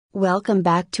Welcome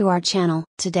back to our channel.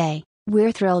 Today,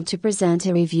 we're thrilled to present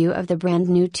a review of the brand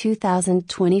new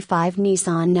 2025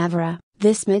 Nissan Navara.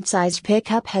 This mid-sized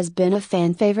pickup has been a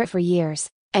fan favorite for years,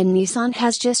 and Nissan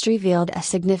has just revealed a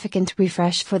significant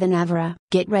refresh for the Navara.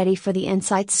 Get ready for the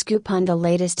inside scoop on the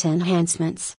latest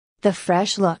enhancements, the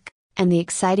fresh look, and the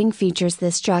exciting features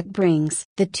this truck brings.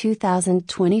 The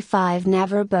 2025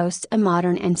 Navara boasts a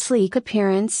modern and sleek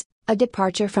appearance, a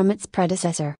departure from its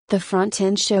predecessor. The front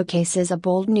end showcases a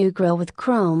bold new grille with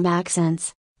chrome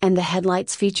accents, and the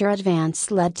headlights feature advanced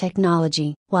LED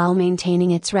technology. While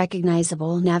maintaining its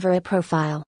recognizable Navara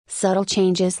profile, subtle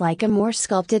changes like a more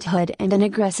sculpted hood and an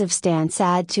aggressive stance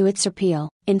add to its appeal.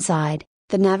 Inside,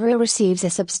 the Navara receives a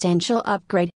substantial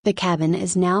upgrade. The cabin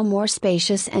is now more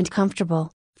spacious and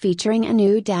comfortable, featuring a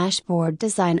new dashboard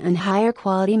design and higher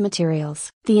quality materials.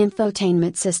 The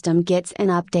infotainment system gets an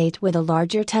update with a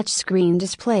larger touchscreen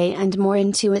display and more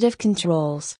intuitive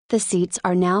controls. The seats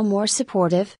are now more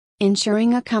supportive,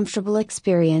 ensuring a comfortable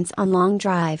experience on long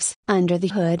drives. Under the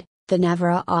hood, the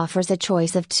Navara offers a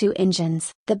choice of two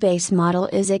engines. The base model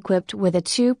is equipped with a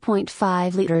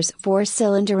 2.5 liters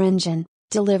four-cylinder engine,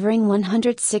 delivering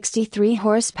 163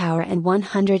 horsepower and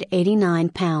 189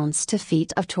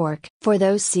 pounds-feet of torque. For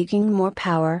those seeking more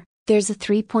power, there's a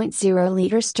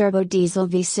 3.0-liter turbo diesel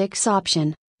V6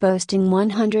 option, boasting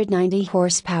 190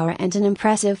 horsepower and an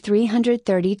impressive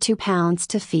 332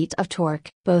 pounds-feet of torque.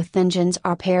 Both engines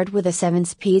are paired with a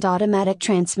 7-speed automatic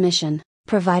transmission,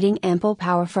 providing ample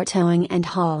power for towing and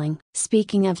hauling.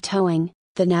 Speaking of towing,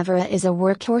 the Navara is a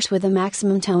workhorse with a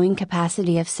maximum towing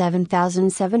capacity of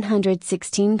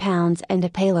 7,716 pounds and a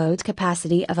payload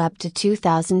capacity of up to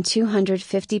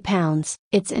 2,250 pounds.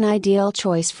 It's an ideal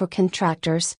choice for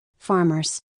contractors,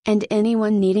 farmers, and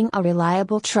anyone needing a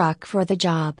reliable truck for the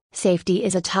job. Safety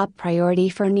is a top priority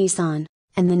for Nissan,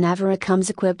 and the Navara comes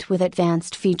equipped with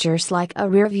advanced features like a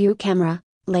rear-view camera,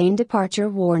 lane departure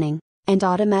warning, and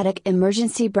automatic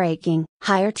emergency braking.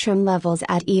 Higher trim levels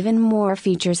add even more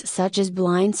features such as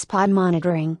blind spot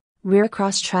monitoring, rear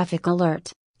cross traffic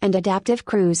alert, and adaptive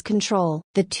cruise control.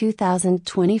 The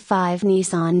 2025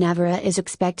 Nissan Navara is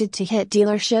expected to hit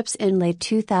dealerships in late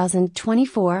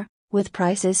 2024, with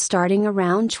prices starting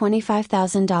around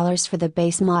 $25,000 for the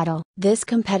base model. This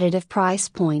competitive price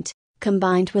point,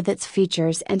 combined with its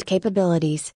features and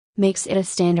capabilities, makes it a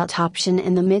standout option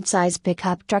in the mid-size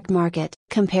pickup truck market.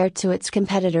 Compared to its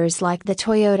competitors like the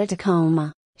Toyota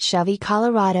Tacoma, Chevy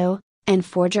Colorado, and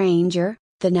Ford Ranger,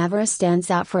 the Navara stands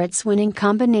out for its winning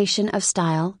combination of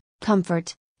style,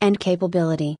 comfort, and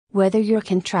capability. Whether you're a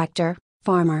contractor,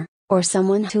 farmer, or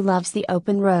someone who loves the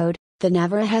open road, the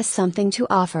Navara has something to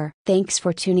offer. Thanks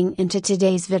for tuning into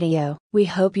today's video. We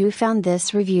hope you found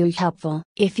this review helpful.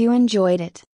 If you enjoyed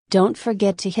it, don't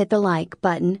forget to hit the like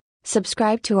button,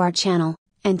 subscribe to our channel,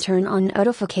 and turn on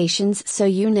notifications so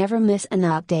you never miss an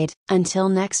update. Until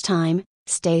next time,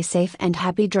 stay safe and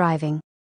happy driving.